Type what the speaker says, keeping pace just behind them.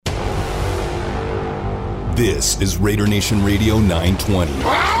This is Raider Nation Radio 920.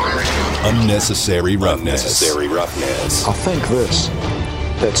 Unnecessary roughness. I'll think this,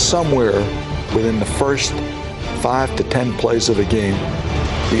 that somewhere within the first 5 to 10 plays of the game,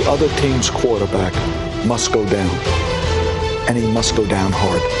 the other team's quarterback must go down. And he must go down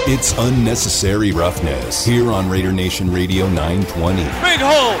hard. It's Unnecessary Roughness here on Raider Nation Radio 920. Big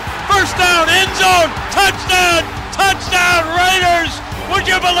hole, first down, end zone, touchdown, Raiders! Would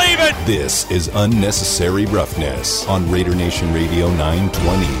you believe it? This is Unnecessary Roughness on Raider Nation Radio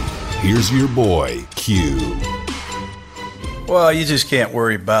 920. Here's your boy, Q. Well, you just can't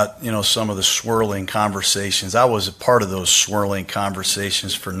worry about, some of the swirling conversations. I was a part of those swirling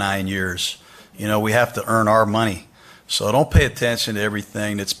conversations for 9 years. We have to earn our money. So don't pay attention to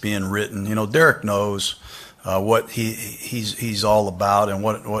everything that's being written. Derek knows what he's all about and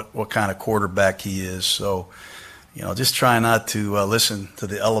what kind of quarterback he is. So, just try not to listen to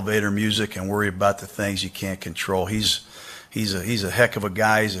the elevator music and worry about the things you can't control. He's a heck of a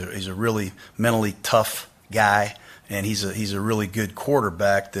guy. He's a really mentally tough guy, and he's a really good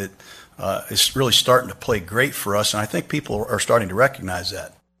quarterback that is really starting to play great for us. And I think people are starting to recognize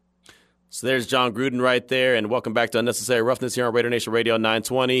that. So there's Jon Gruden right there, and welcome back to Unnecessary Roughness here on Raider Nation Radio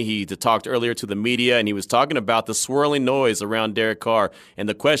 920. He talked earlier to the media, and he was talking about the swirling noise around Derek Carr, and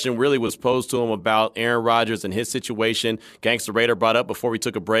the question really was posed to him about Aaron Rodgers and his situation. Gangster Raider brought up before we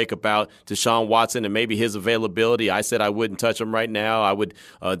took a break about Deshaun Watson and maybe his availability. I said I wouldn't touch him right now. I would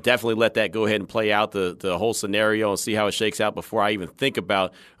definitely let that go ahead and play out the whole scenario and see how it shakes out before I even think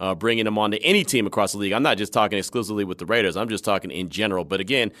about bringing him on to any team across the league. I'm not just talking exclusively with the Raiders. I'm just talking in general. But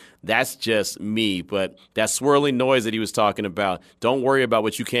again, that's just me. But that swirling noise that he was talking about, don't worry about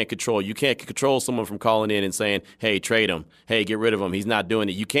what you can't control. You can't control someone from calling in and saying, hey, trade him. Hey, get rid of him. He's not doing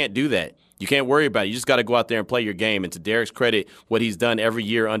it. You can't do that. You can't worry about it. You just got to go out there and play your game. And to Derek's credit, what he's done every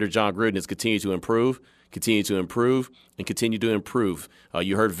year under Jon Gruden is continue to improve, and continue to improve.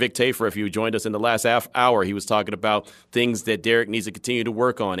 You heard Vic Tafur, if you joined us in the last half hour, he was talking about things that Derek needs to continue to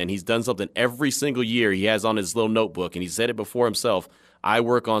work on, and he's done something every single year he has on his little notebook, and he said it before himself. I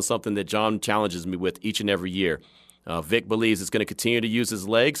work on something that Jon challenges me with each and every year. Vic believes it's going to continue to use his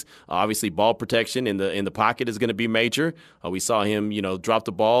legs. Obviously, ball protection in the pocket is going to be major. We saw him, drop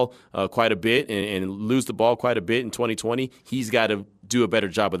the ball quite a bit and lose the ball quite a bit in 2020. He's got to do a better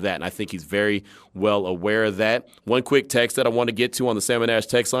job of that, and I think he's very well aware of that. One quick text that I want to get to on the Salmon Ash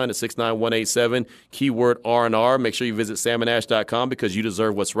text line at 69187, keyword R&R. Make sure you visit salmonash.com because you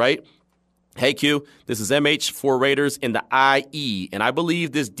deserve what's right. Hey, Q, this is MH for Raiders in the IE, and I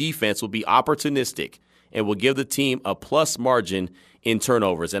believe this defense will be opportunistic and will give the team a plus margin in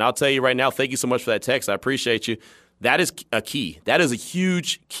turnovers. And I'll tell you right now, thank you so much for that text. I appreciate you. That is a key. That is a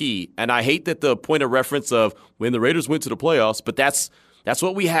huge key. And I hate that the point of reference of when the Raiders went to the playoffs, but that's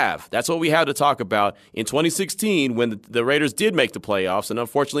what we have. That's what we have to talk about. In 2016, when the Raiders did make the playoffs, and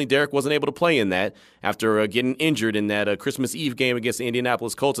unfortunately Derek wasn't able to play in that after getting injured in that Christmas Eve game against the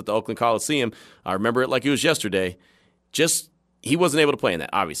Indianapolis Colts at the Oakland Coliseum. I remember it like it was yesterday. He wasn't able to play in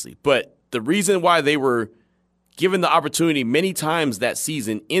that, obviously. But the reason why they were given the opportunity many times that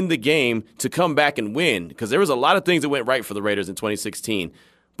season in the game to come back and win, because there was a lot of things that went right for the Raiders in 2016.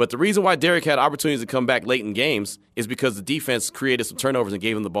 But the reason why Derek had opportunities to come back late in games is because the defense created some turnovers and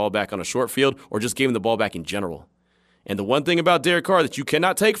gave him the ball back on a short field or just gave him the ball back in general. And the one thing about Derek Carr that you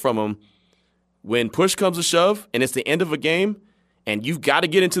cannot take from him, when push comes to shove and it's the end of a game and you've got to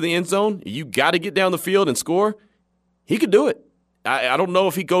get into the end zone, you got to get down the field and score, he could do it. I don't know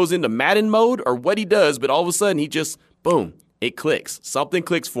if he goes into Madden mode or what he does, but all of a sudden he just, boom, it clicks. Something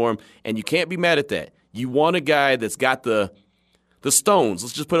clicks for him, and you can't be mad at that. You want a guy that's got the stones,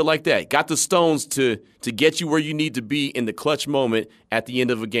 let's just put it like that, got the stones to get you where you need to be in the clutch moment at the end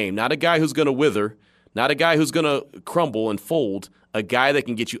of a game. Not a guy who's going to wither, not a guy who's going to crumble and fold, a guy that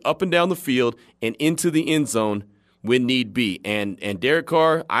can get you up and down the field and into the end zone when need be. And Derek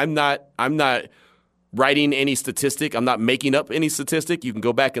Carr, I'm not writing any statistic. I'm not making up any statistic. You can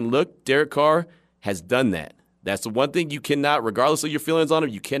go back and look. Derek Carr has done that. That's the one thing you cannot, regardless of your feelings on him,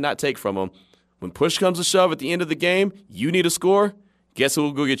 you cannot take from him. When push comes to shove at the end of the game, you need a score, guess who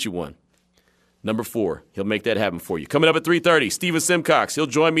will go get you one? Number 4. He'll make that happen for you. Coming up at 3:30, Steven Simcox. He'll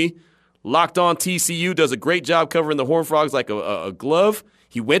join me. Locked on TCU, does a great job covering the Horned Frogs like a glove.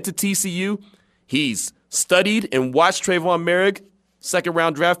 He went to TCU. He's studied and watched Trayvon Merrick,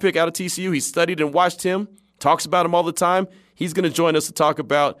 second-round draft pick out of TCU. He studied and watched him, talks about him all the time. He's going to join us to talk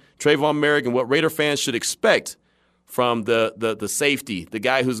about Trayvon Merrick and what Raider fans should expect from the safety, the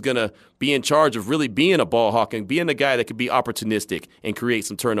guy who's going to be in charge of really being a ball hawk and being a guy that could be opportunistic and create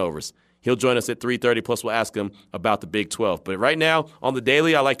some turnovers. He'll join us at 3:30, plus we'll ask him about the Big 12. But right now, on the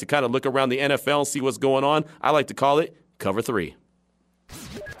daily, I like to kind of look around the NFL and see what's going on. I like to call it Cover 3.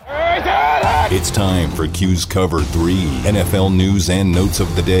 It's time for Q's Cover 3, NFL news and notes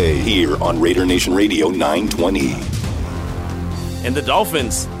of the day, here on Raider Nation Radio 920. And the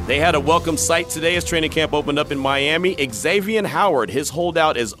Dolphins, they had a welcome sight today as training camp opened up in Miami. Xavier Howard, his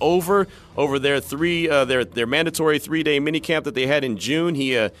holdout is over their their mandatory 3-day minicamp that they had in June.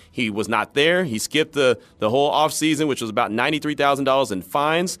 He was not there. He skipped the whole offseason, which was about $93,000 in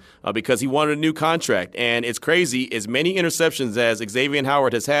fines because he wanted a new contract. And it's crazy, as many interceptions as Xavier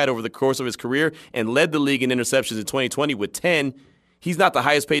Howard has had over the course of his career and led the league in interceptions in 2020 with 10, he's not the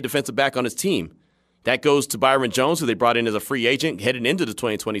highest paid defensive back on his team. That goes to Byron Jones, who they brought in as a free agent heading into the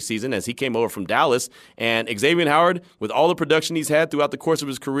 2020 season as he came over from Dallas. And Xavier Howard, with all the production he's had throughout the course of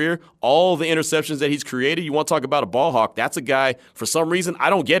his career, all the interceptions that he's created, you want to talk about a ball hawk, that's a guy, for some reason,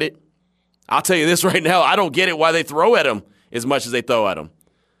 I don't get it. I'll tell you this right now, I don't get it why they throw at him as much as they throw at him.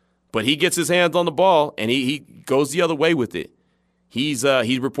 But he gets his hands on the ball, and he goes the other way with it.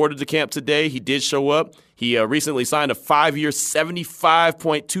 He reported to camp today. He did show up. He recently signed a 5-year,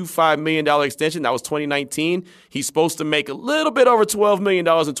 $75.25 million extension. That was 2019. He's supposed to make a little bit over $12 million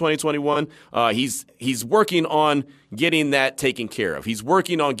in 2021. He's working on getting that taken care of. He's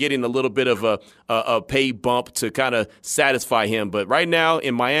working on getting a little bit of a pay bump to kind of satisfy him. But right now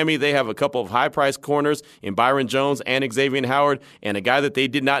in Miami, they have a couple of high-priced corners in Byron Jones and Xavier Howard, and a guy that they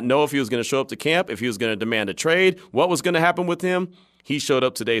did not know if he was going to show up to camp, if he was going to demand a trade, what was going to happen with him. He showed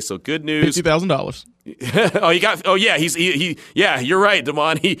up today, so good news. $50,000. You're right,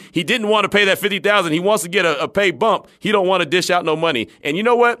 Damon. He didn't want to pay that $50,000. He wants to get a pay bump. He don't want to dish out no money. And you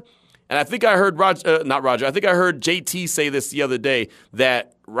know what? And I think I heard I think I heard JT say this the other day,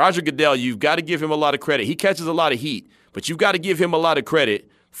 that Roger Goodell, you've got to give him a lot of credit. He catches a lot of heat, but you've got to give him a lot of credit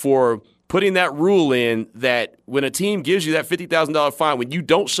for putting that rule in that when a team gives you that $50,000 fine, when you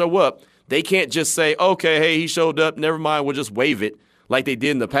don't show up, they can't just say, okay, hey, he showed up, never mind, we'll just waive it, like they did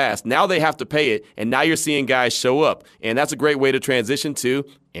in the past. Now they have to pay it, and now you're seeing guys show up. And that's a great way to transition to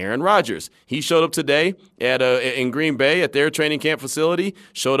Aaron Rodgers. He showed up today in Green Bay at their training camp facility,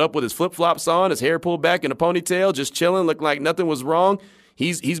 showed up with his flip-flops on, his hair pulled back in a ponytail, just chilling, looking like nothing was wrong.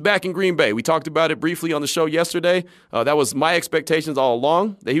 He's back in Green Bay. We talked about it briefly on the show yesterday. That was my expectations all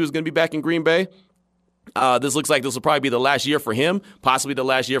along, that he was going to be back in Green Bay. This looks like this will probably be the last year for him, possibly the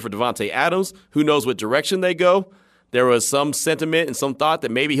last year for Davante Adams. Who knows what direction they go. There was some sentiment and some thought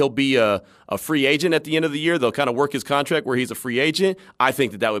that maybe he'll be a free agent at the end of the year. They'll kind of work his contract where he's a free agent. I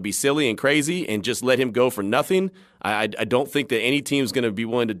think that would be silly and crazy and just let him go for nothing. I don't think that any team's going to be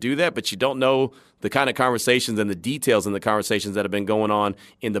willing to do that, but you don't know the kind of conversations and the details in the conversations that have been going on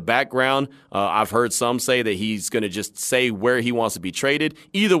in the background. I've heard some say that he's going to just say where he wants to be traded.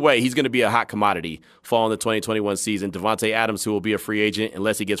 Either way, he's going to be a hot commodity following the 2021 season. Davante Adams, who will be a free agent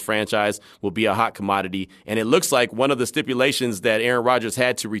unless he gets franchised, will be a hot commodity. And it looks like one of the stipulations that Aaron Rodgers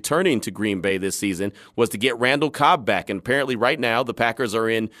had to returning to Green Bay this season was to get Randall Cobb back. And apparently right now the Packers are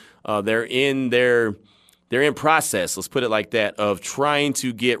they're in process, let's put it like that, of trying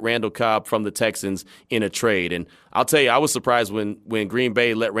to get Randall Cobb from the Texans in a trade. And I'll tell you, I was surprised when Green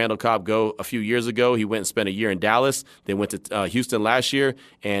Bay let Randall Cobb go a few years ago. He went and spent a year in Dallas, then went to Houston last year,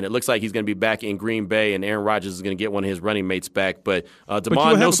 and it looks like he's going to be back in Green Bay, and Aaron Rodgers is going to get one of his running mates back. But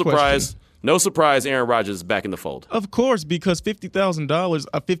Damon, no surprise. No surprise, Aaron Rodgers is back in the fold. Of course, because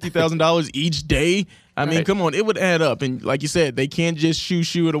 $50,000 each day. I mean, come on, it would add up. And like you said, they can't just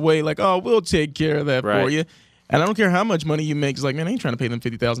shoo it away like, oh, we'll take care of that for you. And I don't care how much money you make. It's like, man, I ain't trying to pay them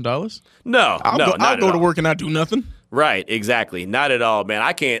 $50,000. I'll go to work and not do nothing. Right, exactly. Not at all, man.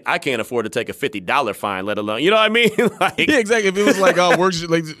 I can't afford to take a $50 fine, let alone, you know what I mean? Yeah, exactly. If it was like, oh, work,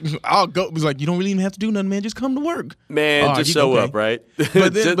 like, I'll go. It was like, you don't really even have to do nothing, man. Just come to work. Man, just show up, right?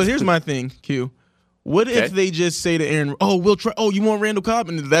 But here's my thing, Q. What if they just say to Aaron, "Oh, we'll try. Oh, you want Randall Cobb?"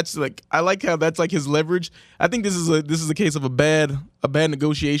 And that's like, I like how that's like his leverage. I think this is a case of a bad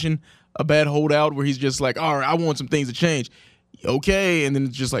negotiation, a bad holdout where he's just like, "All right, I want some things to change." Okay, and then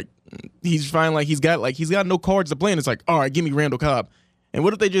it's just like he's fine, like he's got no cards to play, and it's like, "All right, give me Randall Cobb." And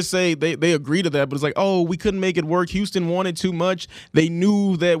what if they just say they agree to that, but it's like, "Oh, we couldn't make it work. Houston wanted too much. They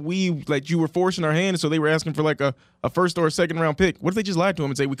knew that you were forcing our hand, so they were asking for like a first or a second round pick." What if they just lied to him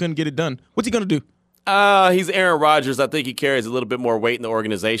and say we couldn't get it done? What's he gonna do? He's Aaron Rodgers. I think he carries a little bit more weight in the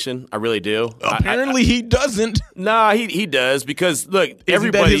organization. I really do. Apparently he doesn't. Nah, he does because, look,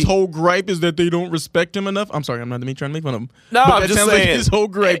 everybody. His whole gripe is that they don't respect him enough? I'm sorry, I'm not trying to make fun of him. No, but I'm that just sounds saying. like his whole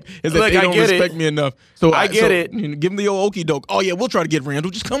gripe is that they don't respect me enough. So I get it. You know, give him the old okie doke. Oh, yeah, we'll try to get Randall.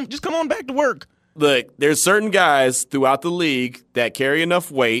 Just come on back to work. Look, there's certain guys throughout the league that carry enough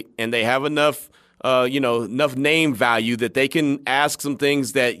weight and they have enough enough name value that they can ask some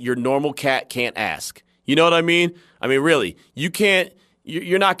things that your normal cat can't ask. You know what I mean? I mean, really,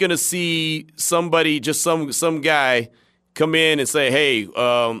 you're not going to see somebody, just some guy come in and say, hey,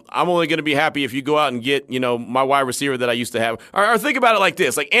 I'm only going to be happy if you go out and get, my wide receiver that I used to have. Or think about it like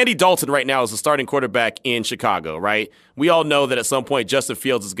this. Like Andy Dalton right now is the starting quarterback in Chicago, right? We all know that at some point Justin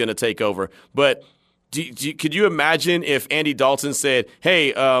Fields is going to take over. But could you imagine if Andy Dalton said,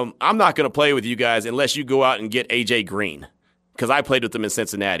 hey, I'm not going to play with you guys unless you go out and get A.J. Green because I played with them in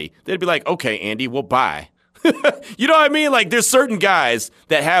Cincinnati? They'd be like, okay, Andy, well, bye. You know what I mean? Like, there's certain guys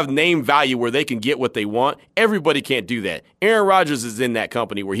that have name value where they can get what they want. Everybody can't do that. Aaron Rodgers is in that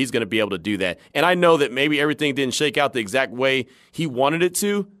company where he's going to be able to do that. And I know that maybe everything didn't shake out the exact way he wanted it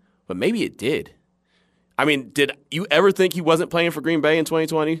to, but maybe it did. I mean, did you ever think he wasn't playing for Green Bay in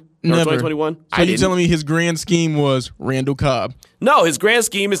 2020 or Never. 2021? So you're telling me his grand scheme was Randall Cobb? No, his grand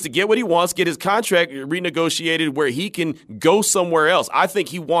scheme is to get what he wants, get his contract renegotiated where he can go somewhere else. I think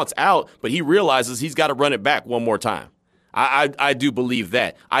he wants out, but he realizes he's got to run it back one more time. I do believe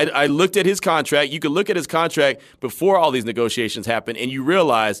that. I looked at his contract. You could look at his contract before all these negotiations happened, and you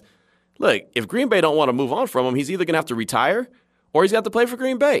realize, look, if Green Bay don't want to move on from him, he's either going to have to retire or he's got to play for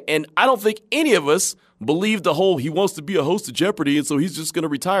Green Bay. And I don't think any of us believe the whole he wants to be a host of Jeopardy and so he's just going to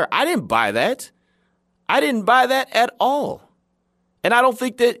retire. I didn't buy that. I didn't buy that at all. And I don't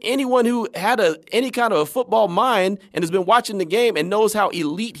think that anyone who had any kind of a football mind and has been watching the game and knows how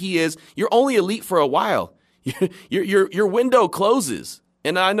elite he is, you're only elite for a while. Your window closes.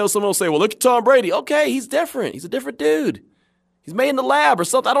 And I know someone will say, well, look at Tom Brady. Okay, he's different. He's a different dude. He's made in the lab or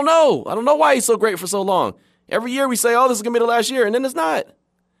something. I don't know. I don't know why he's so great for so long. Every year we say, oh, this is going to be the last year, and then it's not.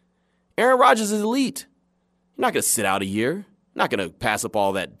 Aaron Rodgers is elite. You're not going to sit out a year. You're not going to pass up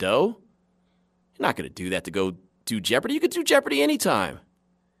all that dough. You're not going to do that to go do Jeopardy. You could do Jeopardy anytime.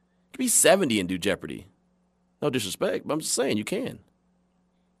 You could be 70 and do Jeopardy. No disrespect, but I'm just saying you can.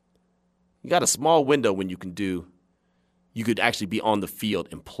 You got a small window when you could actually be on the field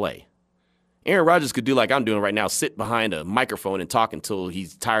and play. Aaron Rodgers could do like I'm doing right now, sit behind a microphone and talk until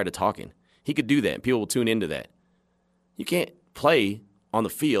he's tired of talking. He could do that, and people will tune into that. You can't play on the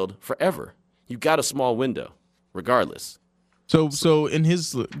field forever. You've got a small window, regardless. So in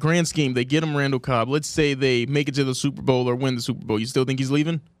his grand scheme, they get him Randall Cobb. Let's say they make it to the Super Bowl or win the Super Bowl. You still think he's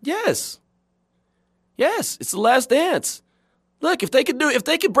leaving? Yes. Yes, it's the last dance. Look, if they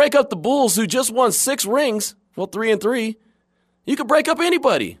could break up the Bulls who just won 6 rings, well, 3-3, you could break up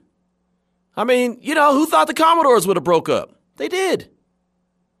anybody. I mean, who thought the Commodores would have broke up? They did.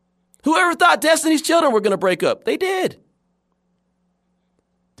 Whoever thought Destiny's Children were going to break up? They did.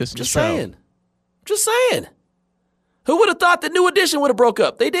 Just saying. Who would have thought that New Edition would have broke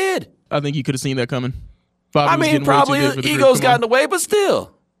up? They did. I think you could have seen that coming. Probably the ego's got in the way, but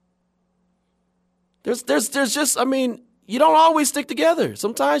still. There's just, you don't always stick together.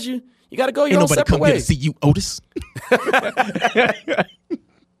 Sometimes you got to go your own separate way. Ain't nobody come here to see you, Otis.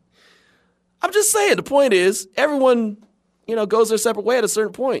 I'm just saying, the point is, everyone, goes their separate way at a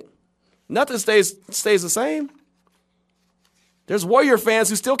certain point. Nothing stays the same. There's Warrior fans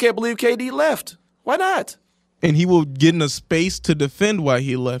who still can't believe KD left. Why not? And he will get in a space to defend why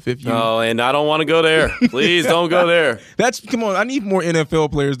he left if you... Oh, and I don't want to go there. Please don't go there. Come on, I need more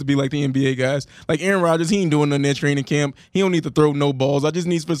NFL players to be like the NBA guys. Like Aaron Rodgers, he ain't doing nothing in training camp. He don't need to throw no balls. I just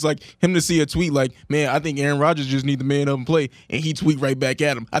need him to see a tweet like, man, I think Aaron Rodgers just need to man up and play. And he tweet right back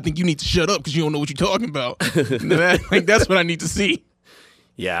at him. I think you need to shut up because you don't know what you're talking about. That's what I need to see.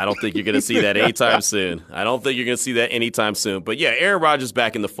 Yeah, I don't think you're going to see that anytime soon. But yeah, Aaron Rodgers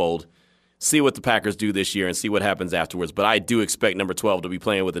back in the fold. See what the Packers do this year and see what happens afterwards. But I do expect number 12 to be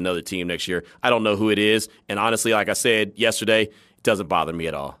playing with another team next year. I don't know who it is. And honestly, like I said yesterday, it doesn't bother me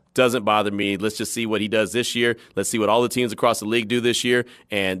at all. Doesn't bother me. Let's just see what he does this year. Let's see what all the teams across the league do this year.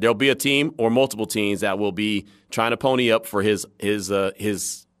 And there'll be a team or multiple teams that will be trying to pony up for his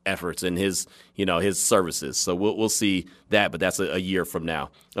efforts and his services. So we'll see that, but that's a year from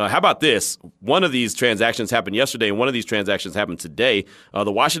now. How about this? One of these transactions happened yesterday, and one of these transactions happened today.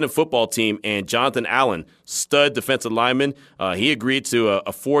 The Washington football team and Jonathan Allen, stud defensive lineman, he agreed to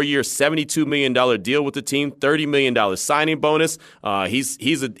a 4-year, $72 million deal with the team, $30 million signing bonus.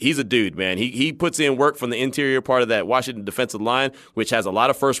 He's a dude, man. He puts in work from the interior part of that Washington defensive line, which has a lot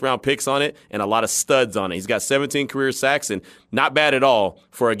of first-round picks on it and a lot of studs on it. He's got 17 career sacks, and not bad at all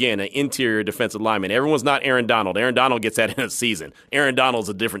for, again, an interior defensive lineman. Everyone's not Aaron Donald. Aaron Donald gets that in a season. Aaron Donald's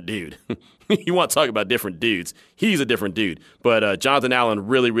a different dude. You want to talk about different dudes. He's a different dude. But Jonathan Allen,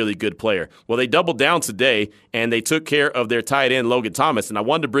 really, really good player. Well, they doubled down today, and they took care of their tight end, Logan Thomas. And I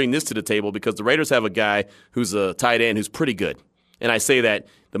wanted to bring this to the table because the Raiders have a guy who's a tight end who's pretty good. And I say that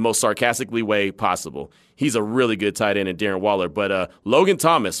the most sarcastically way possible. He's a really good tight end in Darren Waller. But Logan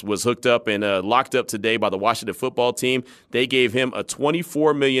Thomas was hooked up and locked up today by the Washington football team. They gave him a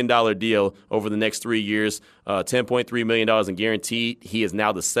 $24 million deal over the next 3 years, $10.3 million in guaranteed. He is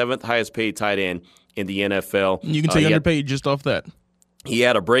now the 7th highest paid tight end in the NFL. You can take underpaid just off that. He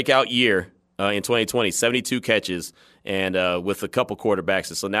had a breakout year in 2020, 72 catches, and with a couple quarterbacks.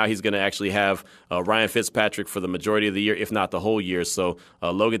 And so now he's going to actually have Ryan Fitzpatrick for the majority of the year, if not the whole year. So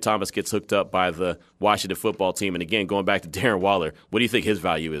Logan Thomas gets hooked up by the Washington football team. And again, going back to Darren Waller, what do you think his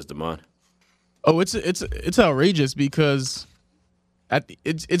value is, Damon? Oh, it's outrageous because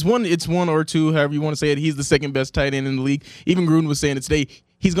it's one or two, however you want to say it. He's the second best tight end in the league. Even Gruden was saying it today.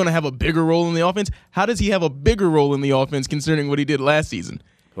 He's going to have a bigger role in the offense. How does he have a bigger role in the offense considering what he did last season?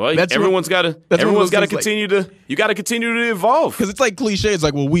 Well, everyone's got to continue to. You got to continue to evolve because it's like cliche. It's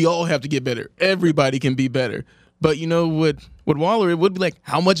like, well, we all have to get better. Everybody can be better. But you know, with Waller, it would be like,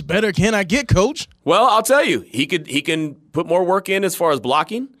 how much better can I get, Coach? Well, I'll tell you, he can put more work in as far as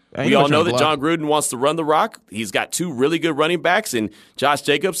blocking. We all know that John Gruden wants to run the rock. He's got 2 really good running backs in Josh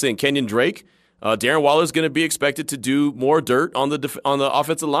Jacobs and Kenyon Drake. Darren Waller is going to be expected to do more dirt on the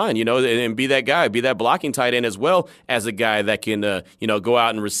offensive line, you know, and be that guy, be that blocking tight end as well as a guy that can, go out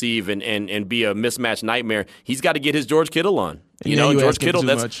and receive and be a mismatch nightmare. He's got to get his George Kittle on. George Kittle.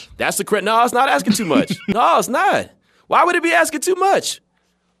 That's the credit. No, it's not asking too much. No, it's not. Why would it be asking too much?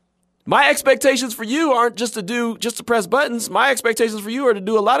 My expectations for you aren't just to press buttons. My expectations for you are to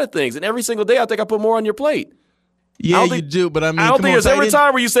do a lot of things, and every single day I think I put more on your plate. Yeah, you do, but I mean, I don't think there's every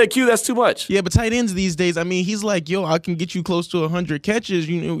time where you say, Q, that's too much. Yeah, but tight ends these days, I mean, he's like, yo, I can get you close to 100 catches.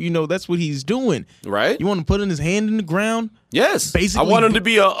 You know, that's what he's doing. Right. You want to put in his hand in the ground? Yes. Basically, I want him to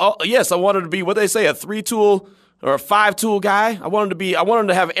be what they say, a 3-tool or a 5-tool guy. I want him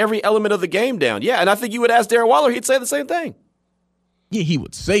to have every element of the game down. Yeah, and I think you would ask Darren Waller, he'd say the same thing. Yeah, he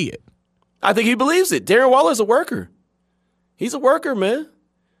would say it. I think he believes it. Darren Waller's a worker. He's a worker, man.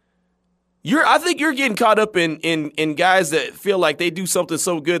 I think you're getting caught up in guys that feel like they do something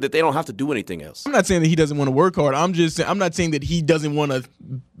so good that they don't have to do anything else. I'm not saying that he doesn't want to work hard. I'm not saying that he doesn't want to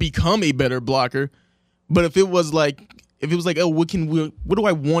become a better blocker. But if it was like, oh, what do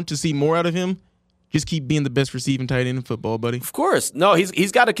I want to see more out of him? Just keep being the best receiving tight end in football, buddy. Of course. No,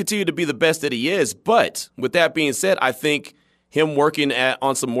 he's got to continue to be the best that he is. But with that being said, I think him working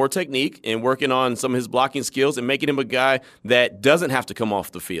on some more technique and working on some of his blocking skills and making him a guy that doesn't have to come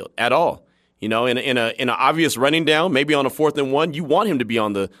off the field at all. You know, in an obvious running down, maybe on a 4th and 1, you want him to be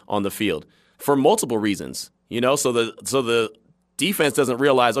on the field for multiple reasons. You know, so the defense doesn't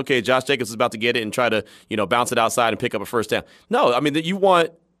realize, okay, Josh Jacobs is about to get it and try to, bounce it outside and pick up a first down. No, I mean, you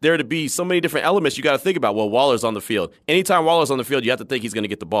want there to be so many different elements you got to think about. Well, Waller's on the field. Anytime Waller's on the field, you have to think he's going to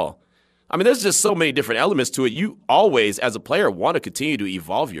get the ball. I mean, there's just so many different elements to it. You always, as a player, want to continue to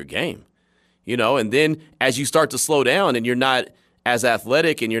evolve your game. You know, and then as you start to slow down and you're not as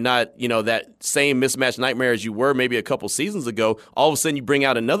athletic and you're not, that same mismatch nightmare as you were maybe a couple seasons ago, all of a sudden you bring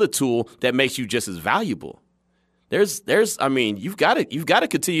out another tool that makes you just as valuable. You've got to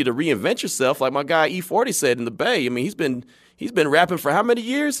continue to reinvent yourself, like my guy E40 said in the Bay. I mean, he's been rapping for how many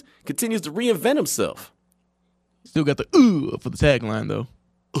years? Continues to reinvent himself. Still got the ooh for the tagline though.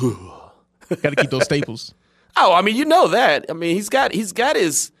 Ooh. Got to keep those staples. Oh, I mean, you know that. I mean, he's got his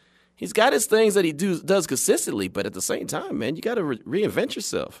things that he does consistently, but at the same time, man, you got to reinvent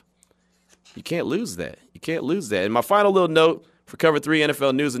yourself. You can't lose that. And my final little note for Cover 3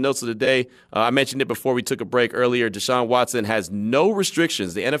 NFL News and Notes of the Day, I mentioned it before we took a break earlier. Deshaun Watson has no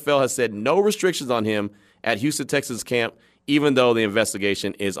restrictions. The NFL has said no restrictions on him at Houston Texans camp, even though the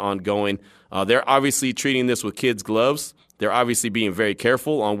investigation is ongoing. They're obviously treating this with kids' gloves. They're obviously being very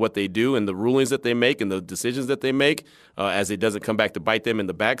careful on what they do and the rulings that they make and the decisions that they make as it doesn't come back to bite them in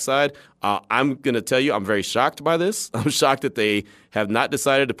the backside. I'm going to tell you, I'm very shocked by this. I'm shocked that they have not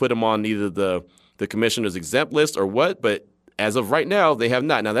decided to put him on either the commissioner's exempt list or what, but as of right now, they have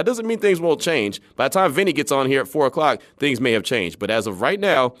not. Now, that doesn't mean things won't change. By the time Vinny gets on here at 4 o'clock, things may have changed. But as of right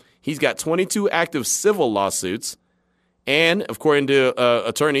now, he's got 22 active civil lawsuits. And according to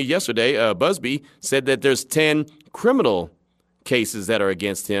attorney yesterday, Busby, said that there's 10 criminal cases that are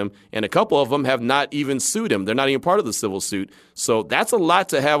against him, and a couple of them have not even sued him. They're not even part of the civil suit. So that's a lot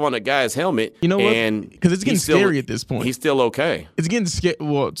to have on a guy's helmet. You know what? Because it's getting scary at this point. He's still okay. It's getting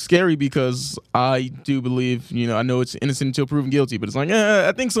scary because I do believe, I know it's innocent until proven guilty, but it's like,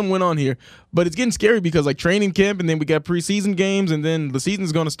 I think something went on here. But it's getting scary because like training camp, and then we got preseason games, and then the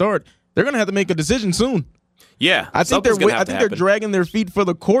season's going to start. they're going to have to make a decision soon. Yeah, I think they're dragging their feet for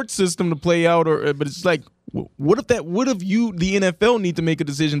the court system to play out. But it's like, what if the NFL, need to make a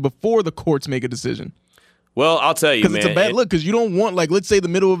decision before the courts make a decision? Well, I'll tell you, man. Because it's a bad look. Because you don't want, like, let's say the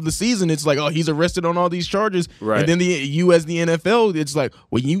middle of the season, it's like, oh, he's arrested on all these charges. Right. And then you as the NFL, it's like,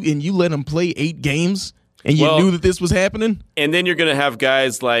 well, you let him play 8 games and you knew that this was happening? And then you're going to have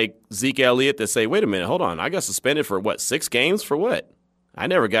guys like Zeke Elliott that say, wait a minute, hold on. I got suspended for, 6 games for what? I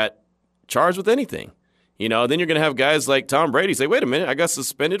never got charged with anything. You know, then you're going to have guys like Tom Brady say, wait a minute, I got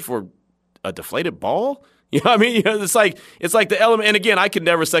suspended for a deflated ball? You know what I mean? You know, it's like the element. And again, I could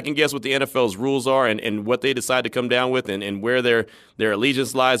never second guess what the NFL's rules are and what they decide to come down with and where their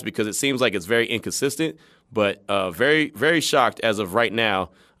allegiance lies, because it seems like it's very inconsistent. But very, very shocked as of right now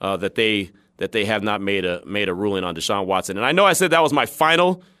that they have not made a ruling on Deshaun Watson. And I know I said that was my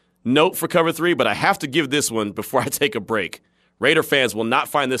final note for Cover 3, but I have to give this one before I take a break. Raider fans will not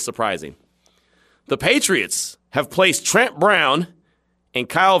find this surprising. The Patriots have placed Trent Brown and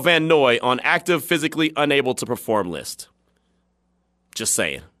Kyle Van Noy on active physically unable to perform list. Just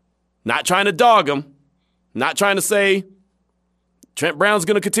saying. Not trying to dog them. Not trying to say Trent Brown's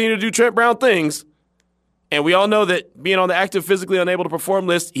going to continue to do Trent Brown things. And we all know that being on the active physically unable to perform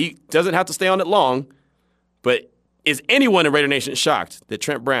list, he doesn't have to stay on it long. But is anyone in Raider Nation shocked that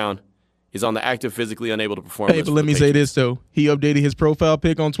Trent Brown is on the active physically unable to perform list? Hey, but let me say this, though. He updated his profile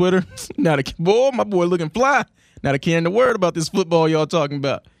pic on Twitter. My boy looking fly. Not a care in the word about this football y'all talking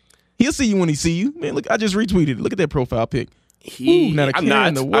about. He'll see you when he see you. Man, look, I just retweeted it. Look at that profile pic. I'm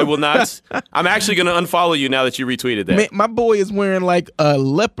not. I will not. I'm actually going to unfollow you now that you retweeted that. Man, my boy is wearing like a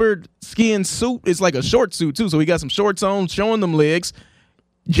leopard skin suit. It's like a short suit, too. So he got some shorts on, showing them legs.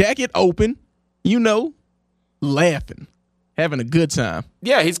 Jacket open, laughing. Having a good time.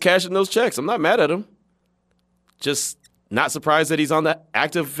 Yeah, he's cashing those checks. I'm not mad at him. Just not surprised that he's on that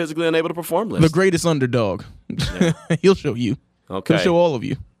active physically unable to perform list. The greatest underdog. Yeah. He'll show you. Okay. He'll show all of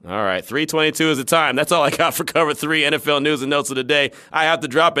you. All right, 3:22 is the time. That's all I got for Cover 3 NFL news and notes of the day. I have to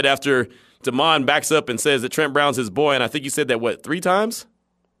drop it after Damon backs up and says that Trent Brown's his boy, and I think you said that, 3 times?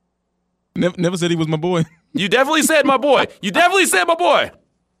 Never said he was my boy. You definitely said my boy. You definitely said my boy.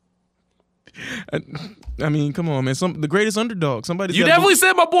 I mean, come on, man. The greatest underdog. You definitely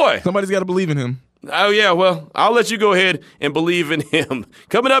said my boy. Somebody's got to believe in him. Oh, yeah, well, I'll let you go ahead and believe in him.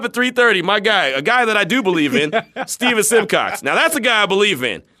 Coming up at 3:30, my guy, a guy that I do believe in, Steven Simcox. Now, that's a guy I believe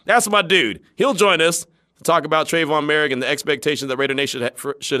in. That's my dude. He'll join us to talk about Trayvon Merrick and the expectations that Raider Nation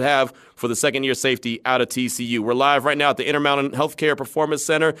should have for the second-year safety out of TCU. We're live right now at the Intermountain Healthcare Performance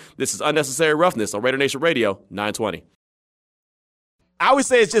Center. This is Unnecessary Roughness on Raider Nation Radio 920. I always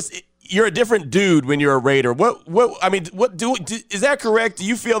say it's just you're a different dude when you're a Raider. Is that correct? Do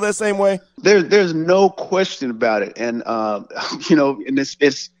you feel that same way? There's no question about it. And and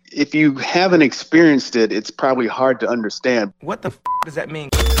it's if you haven't experienced it, it's probably hard to understand. What the does that mean?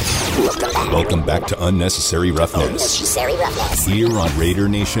 Welcome back to Unnecessary Roughness. Here on Raider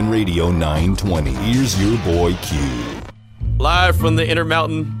Nation Radio 920. Here's your boy Q. Live from the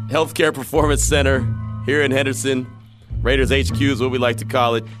Intermountain Healthcare Performance Center here in Henderson. Raiders HQ is what we like to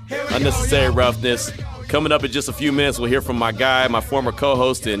call it. Unnecessary Roughness. Coming up in just a few minutes, we'll hear from my guy, my former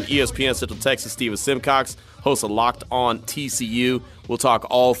co-host in ESPN Central Texas, Steven Simcox, host of Locked On TCU. We'll talk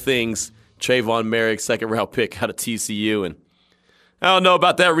all things Trayvon Merrick, second-round pick out of TCU. And I don't know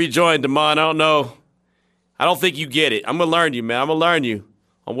about that rejoin, Damon. I don't know. I don't think you get it. I'm going to learn you, man. I'm going to learn you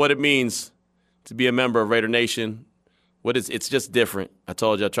on what it means to be a member of Raider Nation. It's just different. I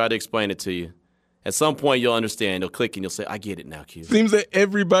told you. I tried to explain it to you. At some point, you'll understand. You'll click and you'll say, I get it now, Q. Seems that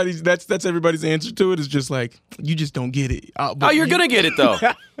that's everybody's answer to it is just like, you just don't get it. You're going to get it, though.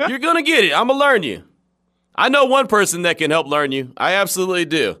 You're going to get it. I'm going to learn you. I know one person that can help learn you. I absolutely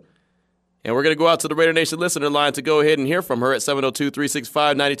do. And we're going to go out to the Raider Nation listener line to go ahead and hear from her at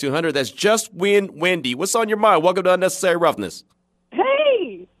 702-365-9200. That's Just Win Wendy. What's on your mind? Welcome to Unnecessary Roughness.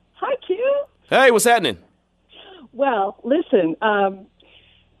 Hey. Hi, Q. Hey, what's happening? Well, listen,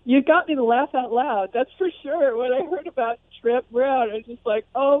 you got me to laugh out loud. That's for sure. When I heard about Trent Brown, I was just like,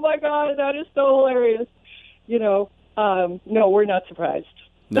 oh, my God, that is so hilarious. No, we're not surprised.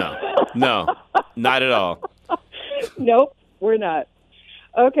 No, not at all. Nope, we're not.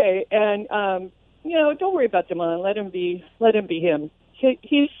 Okay, and, don't worry about Damon. Let him be him.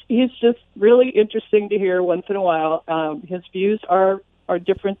 He's just really interesting to hear once in a while. His views are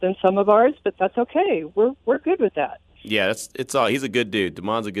different than some of ours, but that's okay. We're good with that. Yeah, it's all. He's a good dude.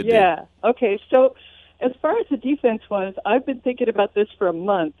 Damon's a good dude. Yeah. Okay. So, as far as the defense was, I've been thinking about this for a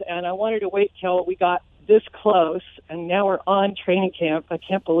month, and I wanted to wait till we got this close, and now we're on training camp. I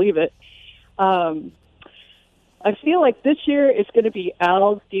can't believe it. I feel like this year it's going to be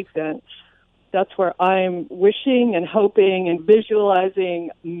Al's defense. That's where I'm wishing and hoping and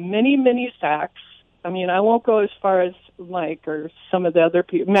visualizing many, many sacks. I mean, I won't go as far as Mike or some of the other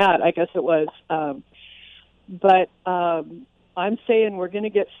people. Matt, I guess it was. But I'm saying we're going to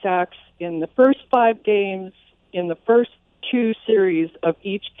get sacks in the first 5 games. In the first 2 series of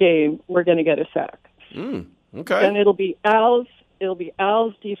each game, we're going to get a sack. Okay. And it'll be Al's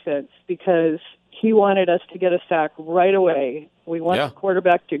defense because he wanted us to get a sack right away. We want the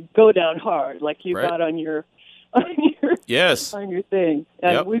quarterback to go down hard, like you got on your yes on your thing.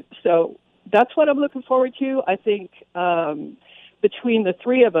 And so that's what I'm looking forward to. I think between the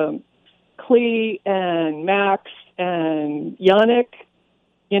 3 of them, Klee and Max and Yannick,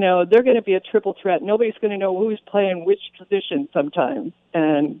 they're going to be a triple threat. Nobody's going to know who's playing which position sometimes,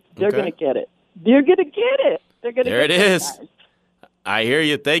 and they're going to get it. They're going to get it. They're going to. There it is. Guys. I hear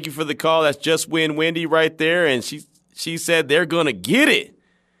you. Thank you for the call. That's Just Win Wendy right there, and she said they're going to get it.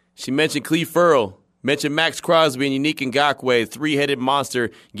 She mentioned Cleve Furl, mentioned Max Crosby and Unique Ngakoue, 3-headed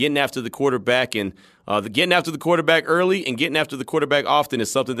monster getting after the quarterback. And getting after the quarterback early and getting after the quarterback often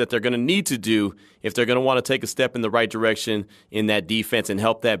is something that they're going to need to do if they're going to want to take a step in the right direction in that defense and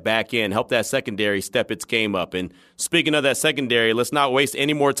help that back end, help that secondary step its game up. And speaking of that secondary, let's not waste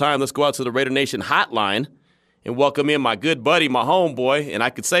any more time. Let's go out to the Raider Nation hotline and welcome in my good buddy, my homeboy. And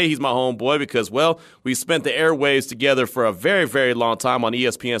I could say he's my homeboy because, well, we spent the airwaves together for a very, very long time on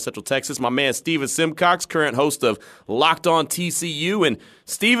ESPN Central Texas. My man, Steven Simcox, current host of Locked On TCU. And,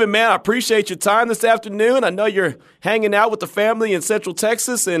 Steven, man, I appreciate your time this afternoon. I know you're hanging out with the family in Central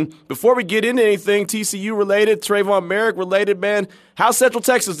Texas. And before we get into anything TCU-related, Trayvon Merrick-related, man, how's Central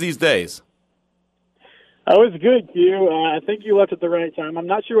Texas these days? Oh, it's good, Q. I think you left at the right time. I'm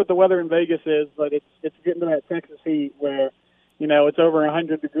not sure what the weather in Vegas is, but it's getting to that Texas heat where, it's over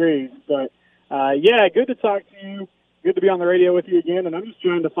 100 degrees. But, yeah, good to talk to you. Good to be on the radio with you again. And I'm just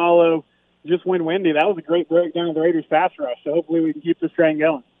trying to follow Just Win Wendy. That was a great breakdown of the Raiders pass rush. So hopefully we can keep this train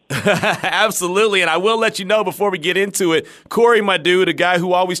going. Absolutely, and I will let you know before we get into it, Corey, my dude, a guy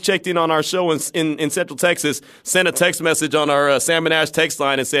who always checked in on our show in Central Texas, sent a text message on our Sam and Ash text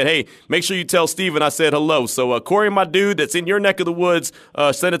line and said, hey, make sure you tell Steven I said hello. So Corey, my dude, that's in your neck of the woods,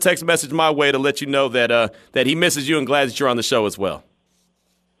 sent a text message my way to let you know that he misses you and glad that you're on the show as well.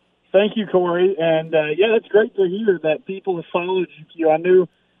 Thank you, Corey. And, yeah, that's great to hear that people have followed you. I knew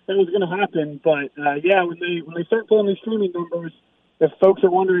that was going to happen. But, yeah, when they start pulling these streaming numbers, if folks are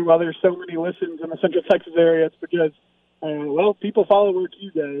wondering why there's so many listens in the Central Texas area, it's because, people follow where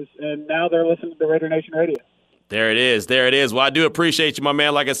Q goes, and now they're listening to Raider Nation Radio. There it is. Well, I do appreciate you, my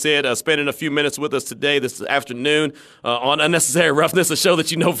man. Like I said, spending a few minutes with us today, this afternoon, on Unnecessary Roughness, a show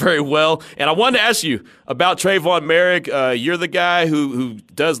that you know very well. And I wanted to ask you about Trayvon Merrick. You're the guy who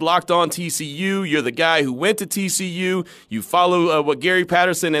does Locked On TCU. You're the guy who went to TCU. You follow what Gary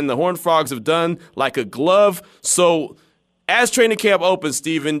Patterson and the Horned Frogs have done like a glove. So, as training camp opens,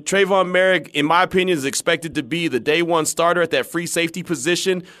 Steven, Trayvon Merrick, in my opinion, is expected to be the day one starter at that free safety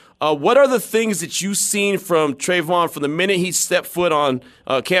position. What are the things that you've seen from Trayvon from the minute he stepped foot on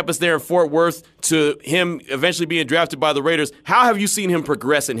campus there in Fort Worth to him eventually being drafted by the Raiders? How have you seen him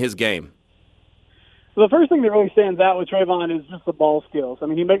progress in his game? Well, the first thing that really stands out with Trayvon is just the ball skills. I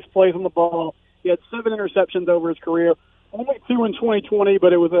mean, he makes plays on the ball. He had 7 interceptions over his career, only 2 in 2020,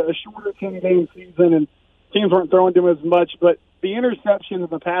 but it was a shorter 10-game season, and teams weren't throwing to him as much, but the interceptions and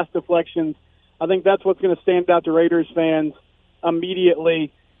the pass deflections, I think that's what's going to stand out to Raiders fans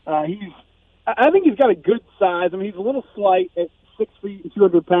immediately. I think he's got a good size. I mean, he's a little slight at 6 feet and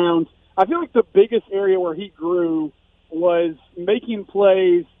 200 pounds. I feel like the biggest area where he grew was making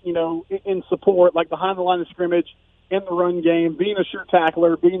plays, in support, like behind the line of scrimmage, in the run game, being a sure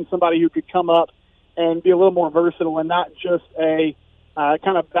tackler, being somebody who could come up and be a little more versatile and not just a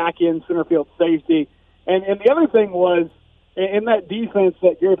kind of back-end center field safety. And the other thing was, in that defense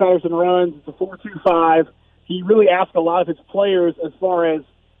that Gary Patterson runs, it's a 4-2-5. He really asks a lot of his players as far as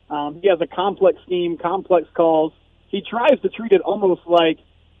he has a complex scheme, complex calls. He tries to treat it almost like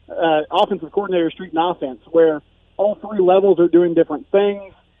offensive coordinator treat an offense, where all 3 levels are doing different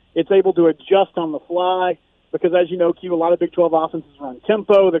things. It's able to adjust on the fly because, as you know, Q, a lot of Big 12 offenses run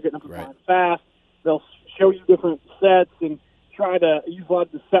tempo. They're getting up and line fast. They'll show you different sets and try to use a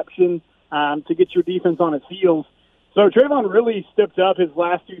lot of deception to get your defense on its heels. So Trayvon really stepped up his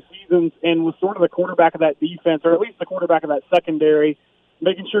last 2 seasons and was sort of the quarterback of that defense, or at least the quarterback of that secondary,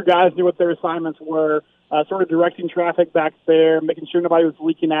 making sure guys knew what their assignments were, sort of directing traffic back there, making sure nobody was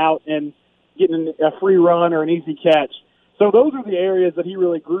leaking out and getting a free run or an easy catch. So those are the areas that he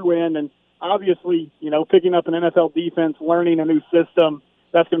really grew in, and obviously, picking up an NFL defense, learning a new system,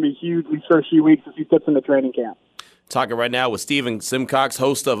 that's going to be huge these first few weeks as he steps into training camp. Talking right now with Stephen Simcox,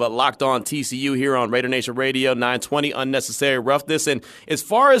 host of Locked On TCU here on Raider Nation Radio 920, Unnecessary Roughness. And as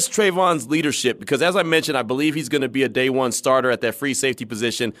far as Trayvon's leadership, because as I mentioned, I believe he's going to be a day one starter at that free safety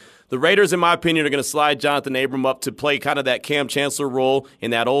position. The Raiders, in my opinion, are going to slide Jonathan Abram up to play kind of that Cam Chancellor role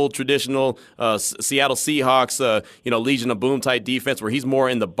in that old traditional Seattle Seahawks, Legion of Boom type defense where he's more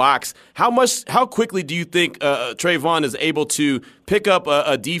in the box. How quickly do you think Trayvon is able to pick up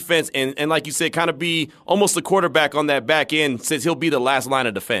a defense and, like you said, kind of be almost the quarterback on that back end since he'll be the last line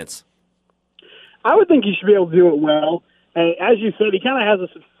of defense? I would think he should be able to do it well. And as you said, he kind of has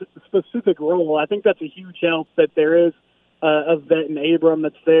a specific role. I think that's a huge help that there is a vet in Abram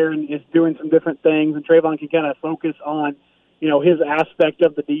that's there and is doing some different things, and Trayvon can kind of focus on, his aspect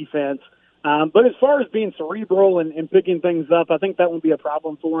of the defense. But as far as being cerebral and picking things up, I think that won't be a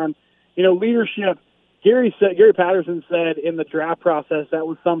problem for him. Leadership, Gary Patterson said in the draft process that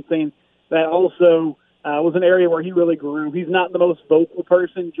was something that also was an area where he really grew. He's not the most vocal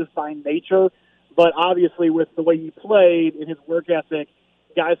person just by nature, but obviously with the way he played and his work ethic,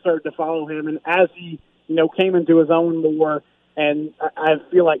 guys started to follow him. And as he, came into his own more, and I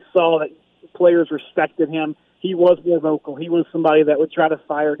feel like saw that players respected him, he was more vocal. He was somebody that would try to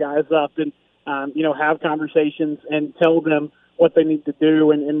fire guys up and, have conversations and tell them what they need to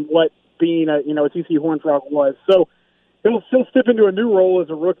do and what being a TCU Horned Frog was. So he'll still step into a new role as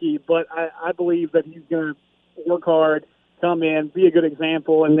a rookie, but I believe that he's going to work hard, come in, be a good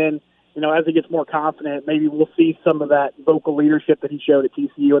example, and then, as he gets more confident, maybe we'll see some of that vocal leadership that he showed at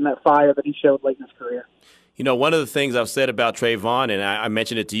TCU and that fire that he showed late in his career. One of the things I've said about Trayvon, and I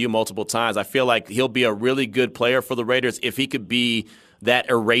mentioned it to you multiple times, I feel like he'll be a really good player for the Raiders if he could be that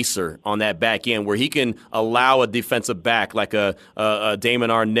eraser on that back end where he can allow a defensive back like a Damon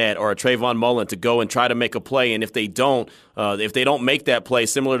Arnett or a Trayvon Mullen to go and try to make a play. And if they don't make that play,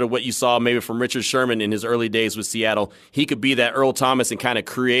 similar to what you saw maybe from Richard Sherman in his early days with Seattle, he could be that Earl Thomas and kind of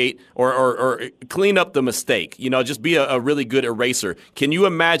create or clean up the mistake, just be a really good eraser. Can you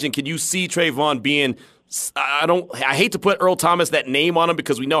see Trayvon being – I hate to put Earl Thomas, that name on him,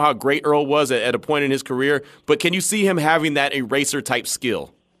 because we know how great Earl was at a point in his career, but can you see him having that eraser-type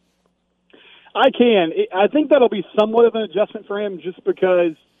skill? I can. I think that'll be somewhat of an adjustment for him just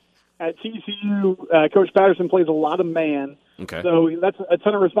because at TCU, Coach Patterson plays a lot of man. Okay. So that's a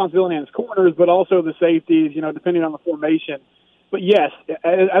ton of responsibility on his corners, but also the safeties, depending on the formation. But, yes,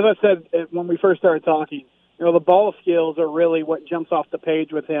 as I said when we first started talking, the ball skills are really what jumps off the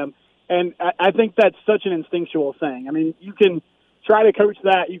page with him. And I think that's such an instinctual thing. I mean, you can try to coach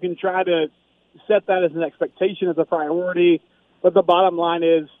that. You can try to set that as an expectation, as a priority. But the bottom line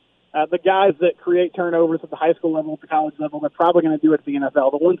is the guys that create turnovers at the high school level, at the college level, they're probably going to do it at the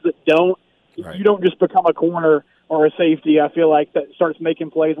NFL. The ones that don't, right. You don't just become a corner or a safety, I feel like, that starts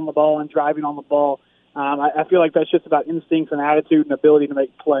making plays on the ball and driving on the ball. I feel like that's just about instincts and attitude and ability to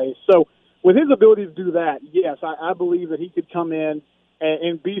make plays. So with his ability to do that, yes, I believe that he could come in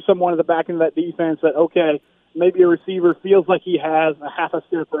and be someone at the back end of that defense that, okay, maybe a receiver feels like he has a half a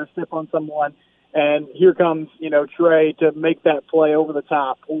step or a step on someone, and here comes, Trey to make that play over the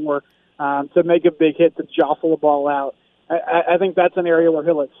top or to make a big hit to jostle the ball out. I think that's an area where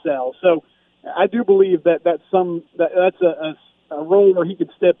he'll excel. So I do believe that's a role where he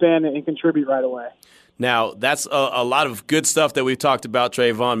could step in and contribute right away. Now, that's a lot of good stuff that we've talked about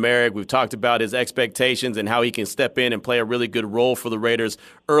Trayvon Merrick. We've talked about his expectations and how he can step in and play a really good role for the Raiders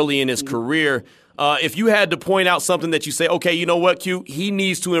early in his career. If you had to point out something that you say, okay, you know what, Q, he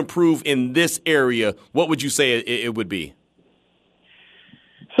needs to improve in this area, what would you say it would be?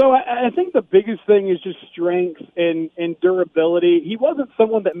 So I think the biggest thing is just strength and durability. He wasn't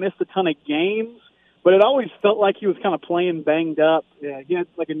someone that missed a ton of games, but it always felt like he was kind of playing banged up. He had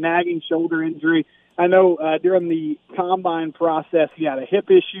like a nagging shoulder injury. I know during the combine process, he had a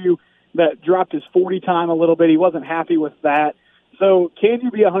hip issue that dropped his 40 time a little bit. He wasn't happy with that. So can you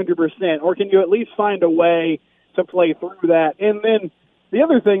be 100%, or can you at least find a way to play through that? And then the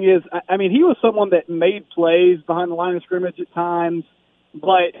other thing is, I mean, he was someone that made plays behind the line of scrimmage at times,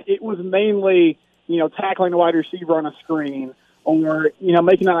 but it was mainly, tackling a wide receiver on a screen or,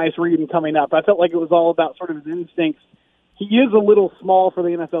 making a nice read and coming up. I felt like it was all about sort of his instincts. He is a little small for the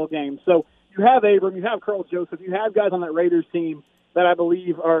NFL game. So you have Abram, you have Carl Joseph, you have guys on that Raiders team that I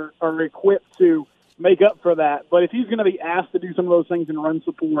believe are equipped to make up for that. But if he's going to be asked to do some of those things in run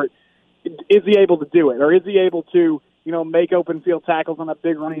support, is he able to do it? Or is he able to, make open field tackles on a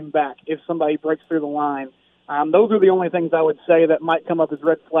big running back if somebody breaks through the line? Those are the only things I would say that might come up as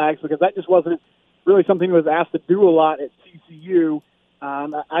red flags, because that just wasn't really something he was asked to do a lot at TCU.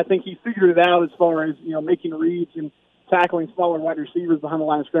 I think he figured it out as far as, making reads and tackling smaller wide receivers behind the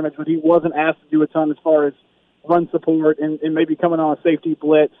line of scrimmage, but he wasn't asked to do a ton as far as, run support and maybe coming on a safety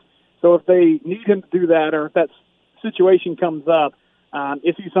blitz. So if they need him to do that, or if that situation comes up,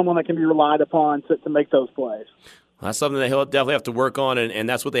 is he someone that can be relied upon to make those plays? That's something that he'll definitely have to work on, and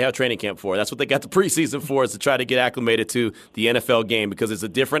that's what they have training camp for. That's what they got the preseason for, is to try to get acclimated to the NFL game, because it's a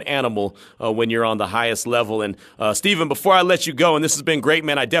different animal when you're on the highest level. And, Steven, before I let you go, and this has been great,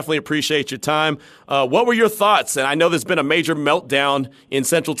 man, I definitely appreciate your time. What were your thoughts? And I know there's been a major meltdown in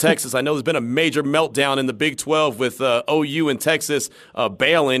Central Texas. I know there's been a major meltdown in the Big 12 with OU and Texas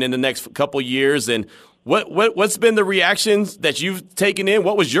bailing in the next couple years. And What's been the reactions that you've taken in?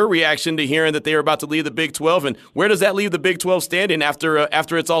 What was your reaction to hearing that they were about to leave the Big 12, and where does that leave the Big 12 standing after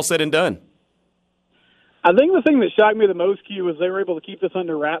it's all said and done? I think the thing that shocked me the most, Q, was they were able to keep this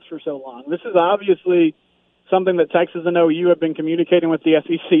under wraps for so long. This is obviously something that Texas and OU have been communicating with the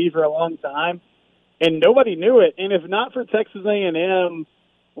SEC for a long time, and nobody knew it. And if not for Texas A&M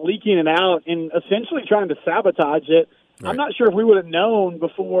leaking it out and essentially trying to sabotage it, right, I'm not sure if we would have known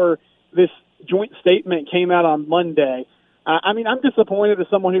before this joint statement came out on Monday. I mean, I'm disappointed as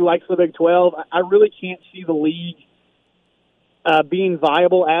someone who likes the Big 12. I really can't see the league being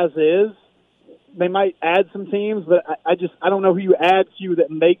viable as is. They might add some teams, but I don't know who you add to that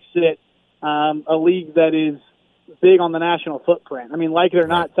makes it a league that is big on the national footprint. I mean, like it or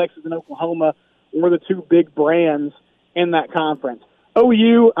not, Texas and Oklahoma were the two big brands in that conference.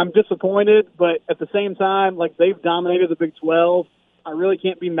 OU, I'm disappointed, but at the same time, like, they've dominated the Big 12. I really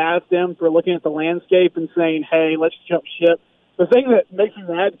can't be mad at them for looking at the landscape and saying, hey, let's jump ship. The thing that makes me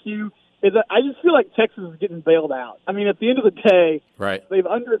mad, Q, is that I just feel like Texas is getting bailed out. I mean, at the end of the day, right, they've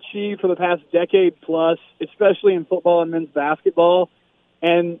underachieved for the past decade plus, especially in football and men's basketball,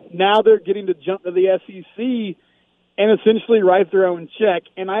 and now they're getting to jump to the SEC and essentially write their own check.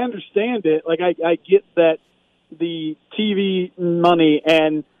 And I understand it. Like, I get that the TV money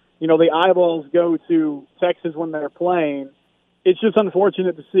and, you know, the eyeballs go to Texas when they're playing. It's just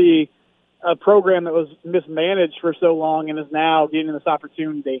unfortunate to see a program that was mismanaged for so long and is now getting this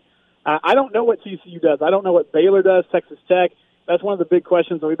opportunity. I don't know what TCU does. I don't know what Baylor does, Texas Tech. That's one of the big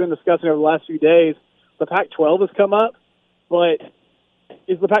questions that we've been discussing over the last few days. The Pac-12 has come up, but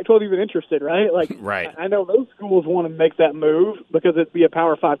is the Pac-12 even interested, right? Like, right. I know those schools want to make that move because it'd be a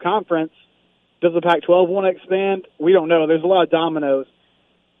Power 5 conference. Does the Pac-12 want to expand? We don't know. There's a lot of dominoes.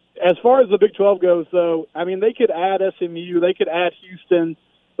 As far as the Big 12 goes, though, I mean, they could add SMU, they could add Houston.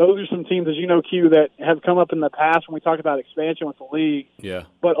 Those are some teams, as you know, Q, that have come up in the past when we talked about expansion with the league. Yeah.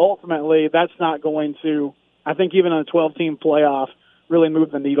 But ultimately, that's not going to, I think even on a 12-team playoff, really move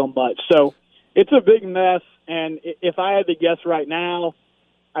the needle much. So it's a big mess, and if I had to guess right now,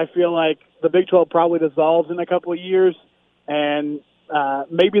 I feel like the Big 12 probably dissolves in a couple of years, and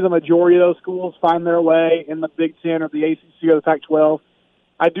maybe the majority of those schools find their way in the Big 10 or the ACC or the Pac-12.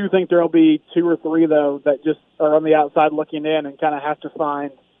 I do think there will be 2 or 3, though, that just are on the outside looking in and kind of have to find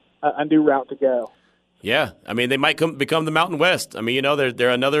a new route to go. Yeah, I mean, they might become the Mountain West. I mean, you know, they're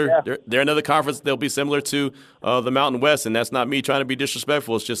another conference. They'll be similar to the Mountain West, and that's not me trying to be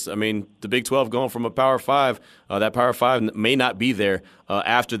disrespectful. It's just, I mean, the Big 12 going from a Power 5, that Power 5 may not be there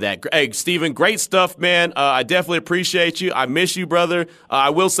after that. Hey, Steven, great stuff, man. I definitely appreciate you. I miss you, brother.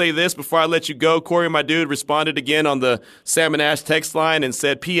 I will say this before I let you go. Corey, my dude, responded again on the Salmon Ash text line and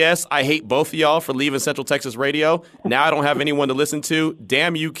said, P.S., I hate both of y'all for leaving Central Texas Radio. Now I don't have anyone to listen to.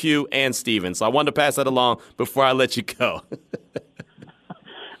 Damn you, Q and Steven. So I wanted to pass that along before I let you go.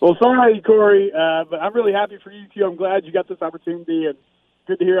 Well, sorry, Corey, but I'm really happy for you, Q. I'm glad you got this opportunity, and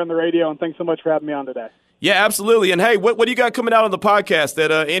good to hear on the radio, and thanks so much for having me on today. Yeah, absolutely. And, hey, what do you got coming out on the podcast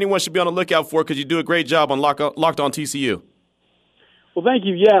that anyone should be on the lookout for, because you do a great job on Locked On TCU? Well, thank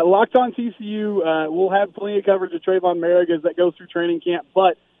you. Yeah, Locked On TCU, we'll have plenty of coverage of Trayvon Merrick as that goes through training camp,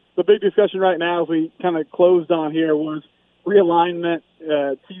 but the big discussion right now, as we kind of closed on here, was realignment.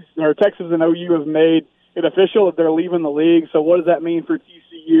 Texas and OU have made it official that they're leaving the league, so what does that mean for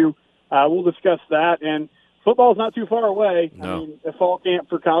TCU? We'll discuss that, and football's not too far away. No. I mean, the fall camp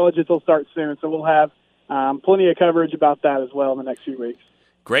for colleges will start soon, so we'll have plenty of coverage about that as well in the next few weeks.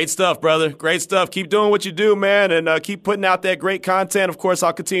 Great stuff, brother. Great stuff. Keep doing what you do, man, and keep putting out that great content. Of course,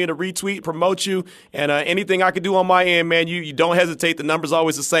 I'll continue to retweet, promote you, and anything I can do on my end, man, you don't hesitate. The number's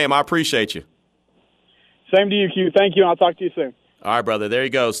always the same. I appreciate you. Same to you, Q. Thank you, and I'll talk to you soon. All right, brother. There you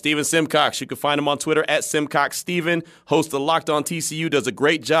go. Steven Simcox. You can find him on Twitter at SimcoxSteven. Host of Locked On TCU. Does a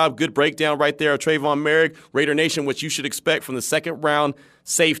great job. Good breakdown right there of Trayvon Merrick. Raider Nation, what you should expect from the second-round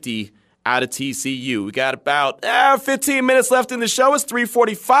safety out of TCU. We got about 15 minutes left in the show. It's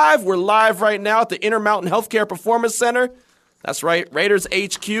 3:45. We're live right now at the Intermountain Healthcare Performance Center. That's right, Raiders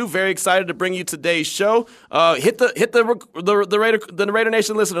HQ. Very excited to bring you today's show. Hit the Raider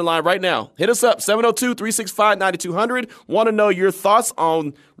Nation listener line right now. Hit us up, 702-365-9200. Want to know your thoughts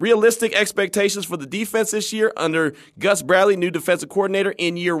on realistic expectations for the defense this year under Gus Bradley, new defensive coordinator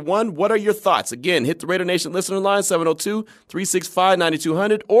in year one. What are your thoughts? Again, hit the Raider Nation listener line,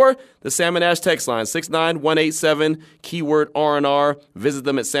 702-365-9200, or the Salmon Ash text line, 69187, keyword R&R. Visit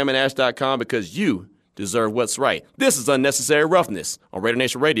them at salmonash.com because you deserve what's right. This is Unnecessary Roughness on Raider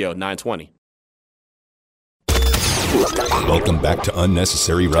Nation Radio 920. Welcome back to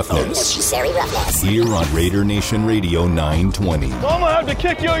Unnecessary Roughness. Here on Raider Nation Radio 920. I'm going to have to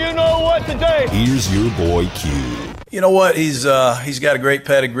kick you know what today. Here's your boy Q. You know what? He's got a great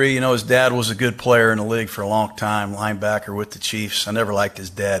pedigree. You know, his dad was a good player in the league for a long time, linebacker with the Chiefs. I never liked his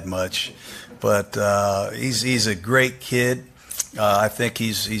dad much, but he's a great kid. I think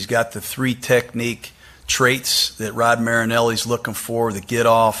he's got the three technique traits that Rod Marinelli's looking for: the get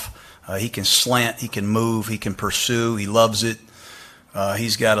off. He can slant, he can move, he can pursue, he loves it.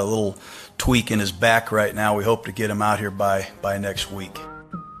 He's got a little tweak in his back right now. We hope to get him out here by next week.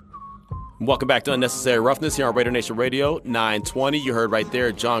 Welcome back to Unnecessary Roughness here on Raider Nation Radio 920. You heard right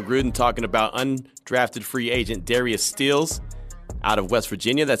there John Gruden talking about undrafted free agent Darius Stills out of West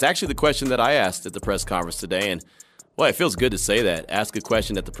Virginia. That's actually the question that I asked at the press conference today, and well, it feels good to say that. Ask a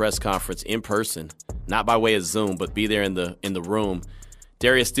question at the press conference in person, not by way of Zoom, but be there in the room.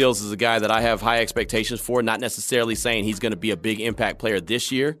 Darius Stills is a guy that I have high expectations for, not necessarily saying he's going to be a big impact player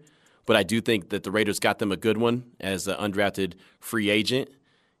this year, but I do think that the Raiders got them a good one as an undrafted free agent.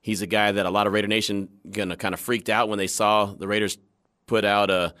 He's a guy that a lot of Raider Nation kind of freaked out when they saw the Raiders put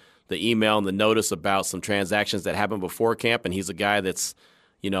out the email and the notice about some transactions that happened before camp, and he's a guy that's,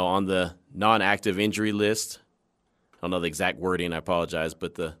 on the non-active injury list. I don't know the exact wording, I apologize,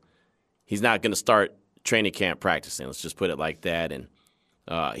 but he's not going to start training camp practicing. Let's just put it like that. And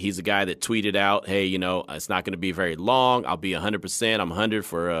he's a guy that tweeted out, hey, it's not going to be very long. I'll be 100%. I'm 100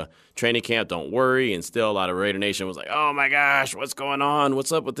 for training camp. Don't worry. And still a lot of Raider Nation was like, oh, my gosh, what's going on?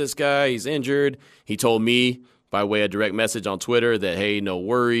 What's up with this guy? He's injured. He told me by way of direct message on Twitter that, hey, no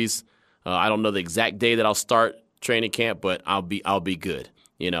worries. I don't know the exact day that I'll start training camp, but I'll be good.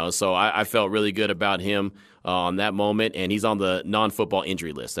 So I felt really good about him on that moment, and he's on the non-football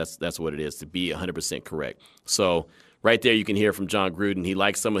injury list. That's what it is, to be 100% correct. So right there you can hear from John Gruden. He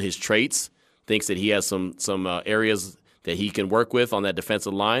likes some of his traits, thinks that he has some areas that he can work with on that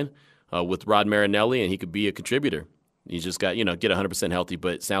defensive line with Rod Marinelli, and he could be a contributor. He's just got, get 100% healthy,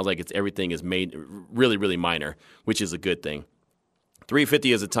 but it sounds like everything is made really, really minor, which is a good thing.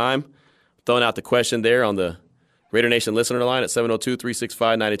 3:50 is the time. Throwing out the question there on the Raider Nation listener line at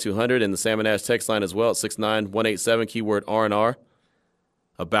 702-365-9200 and the Salmon Ash text line as well at 69187, keyword R&R,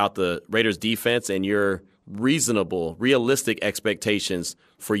 about the Raiders defense and your realistic expectations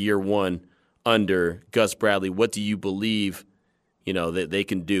for year one under Gus Bradley. What do you believe, that they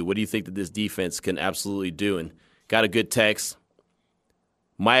can do? What do you think that this defense can absolutely do? And got a good text.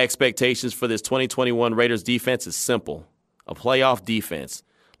 My expectations for this 2021 Raiders defense is simple. A playoff defense.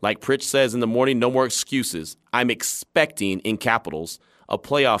 Like Pritch says in the morning, no more excuses. I'm expecting, in capitals, a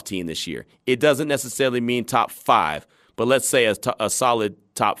playoff team this year. It doesn't necessarily mean top 5, but let's say a solid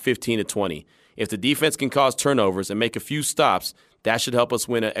top 15 to 20. If the defense can cause turnovers and make a few stops, that should help us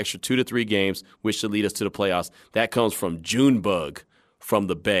win an extra 2 to 3 games, which should lead us to the playoffs. That comes from Junebug from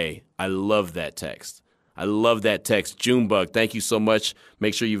the Bay. I love that text. Junebug, thank you so much.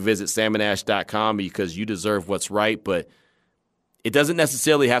 Make sure you visit salmonash.com because you deserve what's right, but it doesn't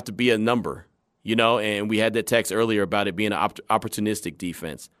necessarily have to be a number, and we had that text earlier about it being an opportunistic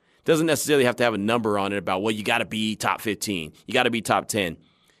defense. It doesn't necessarily have to have a number on it about, well, you got to be top 15. You got to be top 10.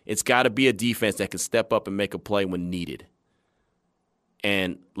 It's got to be a defense that can step up and make a play when needed.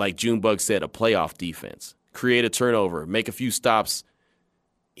 And like Junebug said, a playoff defense. Create a turnover, make a few stops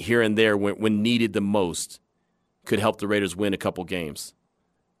here and there when needed the most could help the Raiders win a couple games.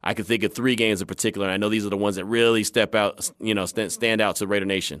 I can think of 3 games in particular, and I know these are the ones that really step out, stand out to Raider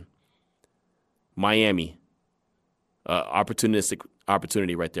Nation. Miami, opportunistic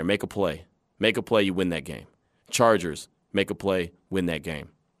opportunity right there. Make a play. Make a play, you win that game. Chargers, make a play, win that game.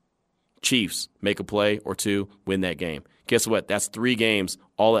 Chiefs, make a play or 2, win that game. Guess what? That's 3 games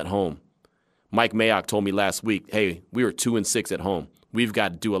all at home. Mike Mayock told me last week, hey, we were 2-6 at home. We've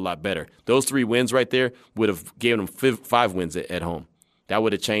got to do a lot better. Those 3 wins right there would have given them 5 wins at home. That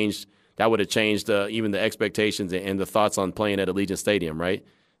would have changed. Even the expectations and the thoughts on playing at Allegiant Stadium, right?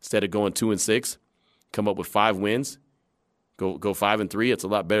 Instead of going 2-6, come up with 5 wins, go 5-3. It's a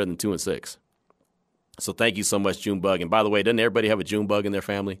lot better than 2-6. So thank you so much, Junebug. And by the way, doesn't everybody have a Junebug in their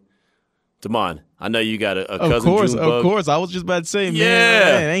family? Damon, I know you got a cousin Junebug. Of course. I was just about to say,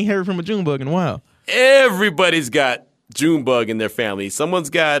 man, I ain't heard from a Junebug in a while. Everybody's got Junebug in their family. Someone's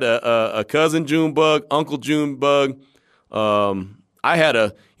got a cousin Junebug, Uncle Junebug. I had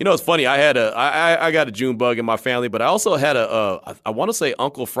it's funny. I got a Junebug in my family, but I also had I want to say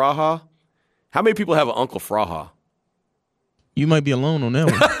Uncle Fraha. How many people have an Uncle Fraha? You might be alone on that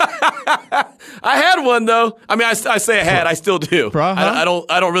one. I had one though. I mean, I say I had. I still do. Fraha?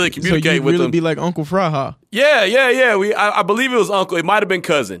 I don't really communicate with them. So you really be like Uncle Fraha? Yeah. I believe it was Uncle. It might have been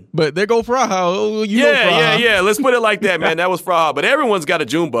cousin. But there go Fraha. Oh, you know Fraha. Yeah. Let's put it like that, man. That was Fraha. But everyone's got a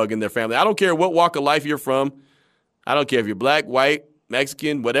Junebug in their family. I don't care what walk of life you're from. I don't care if you're black, white,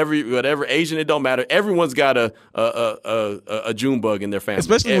 Mexican, whatever, Asian, it don't matter. Everyone's got a Junebug in their family.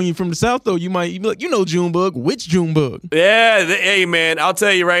 Especially when you're from the South, though, you might be like, Junebug. Which Junebug? Yeah, hey, man, I'll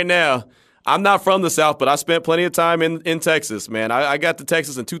tell you right now, I'm not from the South, but I spent plenty of time in Texas, man. I got to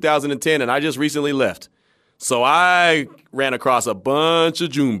Texas in 2010, and I just recently left. So I ran across a bunch of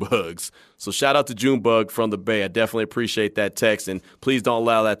Junebugs. So shout out to Junebug from the Bay. I definitely appreciate that text, and please don't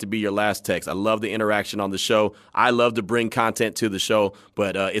allow that to be your last text. I love the interaction on the show. I love to bring content to the show,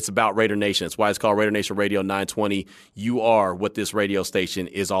 but it's about Raider Nation. That's why it's called Raider Nation Radio 920. You are what this radio station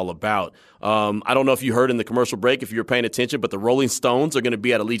is all about. I don't know if you heard in the commercial break, if you were paying attention, but the Rolling Stones are going to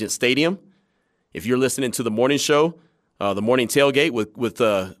be at Allegiant Stadium. If you're listening to the morning show, the morning tailgate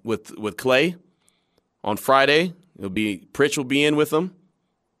with Clay on Friday, Pritch will be in with them.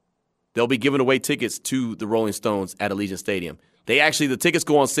 They'll be giving away tickets to the Rolling Stones at Allegiant Stadium. The tickets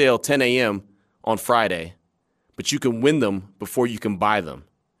go on sale 10 a.m. on Friday, but you can win them before you can buy them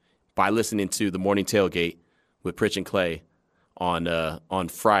by listening to the morning tailgate with Pritch and Clay on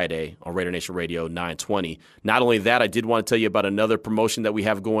Friday on Raider Nation Radio 920. Not only that, I did want to tell you about another promotion that we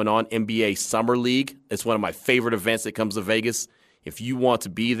have going on, NBA Summer League. It's one of my favorite events that comes to Vegas. If you want to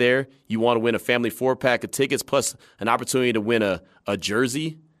be there, you want to win a family 4-pack of tickets plus an opportunity to win a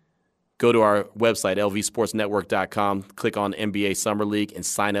jersey, go to our website, lvsportsnetwork.com, click on NBA Summer League, and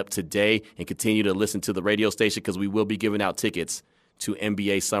sign up today and continue to listen to the radio station because we will be giving out tickets to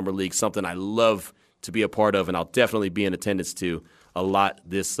NBA Summer League, something I love to be a part of, and I'll definitely be in attendance to a lot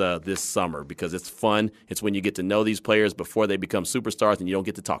this summer because it's fun. It's when you get to know these players before they become superstars and you don't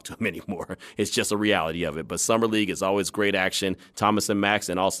get to talk to them anymore. It's just a reality of it. But Summer League is always great action. Thomas and Max,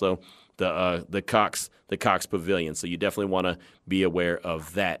 and also the Cox Pavilion. So you definitely want to be aware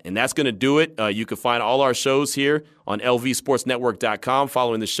of that. And that's going to do it. You can find all our shows here on lvsportsnetwork.com.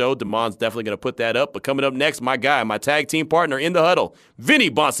 Following the show, Damon's definitely going to put that up. But coming up next, my guy, my tag team partner in the huddle, Vinny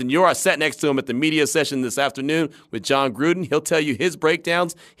Bonsignore. I sat next to him at the media session this afternoon with John Gruden. He'll tell you his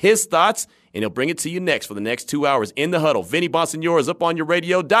breakdowns, his thoughts, and he'll bring it to you next for the next 2 hours in the huddle. Vinny Bonsignore is up on your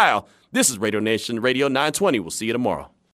radio dial. This is Radio Nation Radio 920. We'll see you tomorrow.